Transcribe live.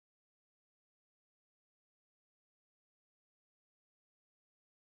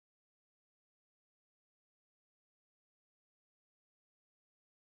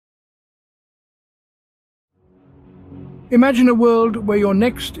Imagine a world where your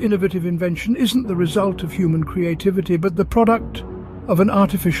next innovative invention isn't the result of human creativity, but the product of an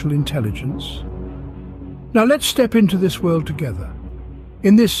artificial intelligence. Now let's step into this world together.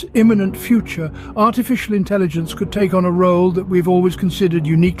 In this imminent future, artificial intelligence could take on a role that we've always considered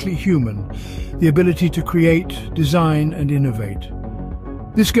uniquely human, the ability to create, design, and innovate.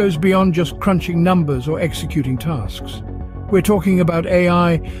 This goes beyond just crunching numbers or executing tasks. We're talking about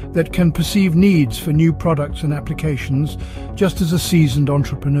AI that can perceive needs for new products and applications, just as a seasoned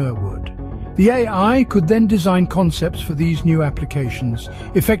entrepreneur would. The AI could then design concepts for these new applications,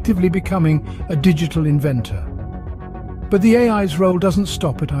 effectively becoming a digital inventor. But the AI's role doesn't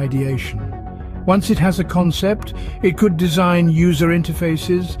stop at ideation. Once it has a concept, it could design user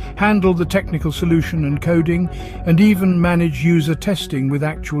interfaces, handle the technical solution and coding, and even manage user testing with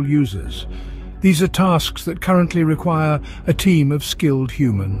actual users. These are tasks that currently require a team of skilled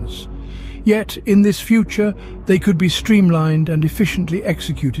humans. Yet, in this future, they could be streamlined and efficiently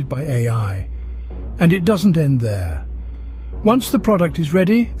executed by AI. And it doesn't end there. Once the product is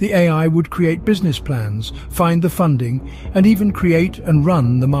ready, the AI would create business plans, find the funding, and even create and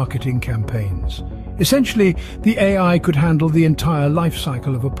run the marketing campaigns. Essentially, the AI could handle the entire life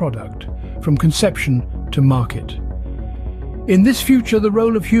cycle of a product, from conception to market. In this future, the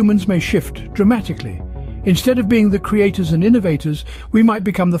role of humans may shift dramatically. Instead of being the creators and innovators, we might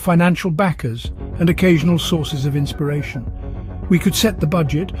become the financial backers and occasional sources of inspiration. We could set the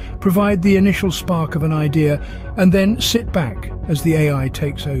budget, provide the initial spark of an idea, and then sit back as the AI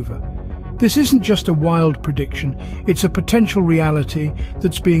takes over. This isn't just a wild prediction, it's a potential reality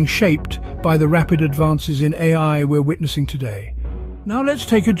that's being shaped by the rapid advances in AI we're witnessing today. Now let's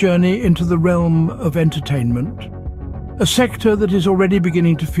take a journey into the realm of entertainment, a sector that is already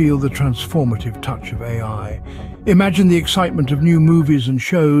beginning to feel the transformative touch of AI. Imagine the excitement of new movies and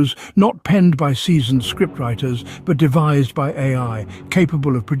shows, not penned by seasoned scriptwriters, but devised by AI,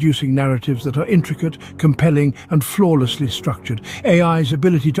 capable of producing narratives that are intricate, compelling, and flawlessly structured. AI's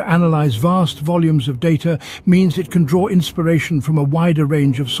ability to analyze vast volumes of data means it can draw inspiration from a wider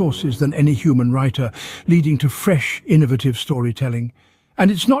range of sources than any human writer, leading to fresh, innovative storytelling. And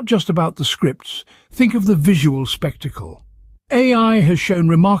it's not just about the scripts. Think of the visual spectacle. AI has shown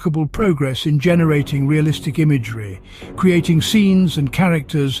remarkable progress in generating realistic imagery, creating scenes and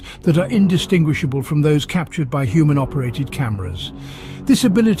characters that are indistinguishable from those captured by human-operated cameras. This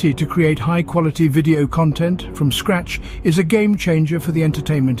ability to create high-quality video content from scratch is a game-changer for the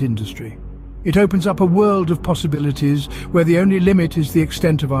entertainment industry. It opens up a world of possibilities where the only limit is the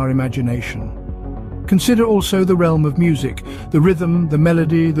extent of our imagination. Consider also the realm of music. The rhythm, the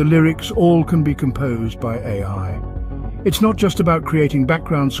melody, the lyrics, all can be composed by AI. It's not just about creating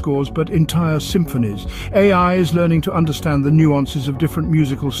background scores, but entire symphonies. AI is learning to understand the nuances of different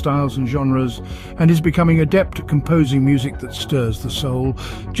musical styles and genres, and is becoming adept at composing music that stirs the soul,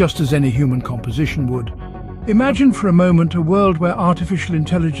 just as any human composition would. Imagine for a moment a world where artificial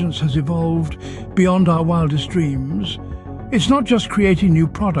intelligence has evolved beyond our wildest dreams. It's not just creating new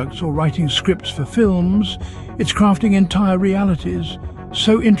products or writing scripts for films, it's crafting entire realities,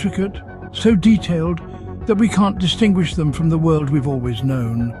 so intricate, so detailed, that we can't distinguish them from the world we've always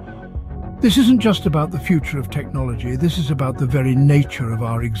known. This isn't just about the future of technology, this is about the very nature of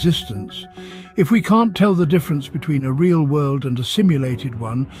our existence. If we can't tell the difference between a real world and a simulated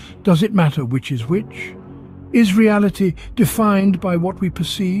one, does it matter which is which? Is reality defined by what we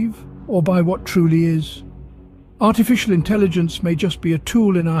perceive, or by what truly is? Artificial intelligence may just be a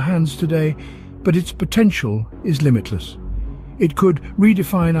tool in our hands today, but its potential is limitless. It could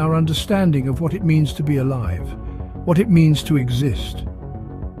redefine our understanding of what it means to be alive, what it means to exist.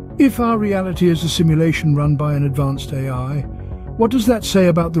 If our reality is a simulation run by an advanced AI, what does that say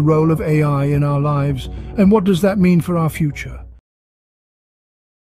about the role of AI in our lives, and what does that mean for our future?